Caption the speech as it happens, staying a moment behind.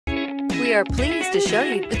We are pleased to show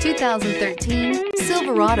you the 2013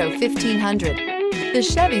 Silverado 1500. The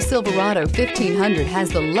Chevy Silverado 1500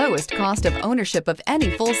 has the lowest cost of ownership of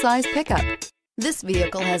any full-size pickup. This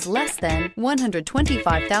vehicle has less than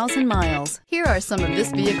 125,000 miles. Here are some of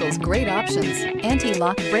this vehicle's great options: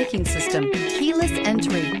 anti-lock braking system, keyless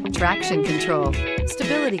entry, traction control,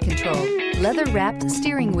 stability control, leather-wrapped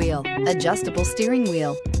steering wheel, adjustable steering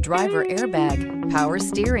wheel, driver airbag, power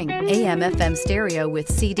steering, AM/FM stereo with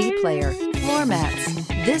CD player, floor mats.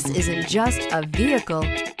 This isn't just a vehicle,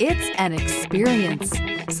 it's an experience.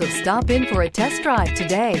 So stop in for a test drive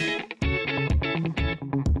today.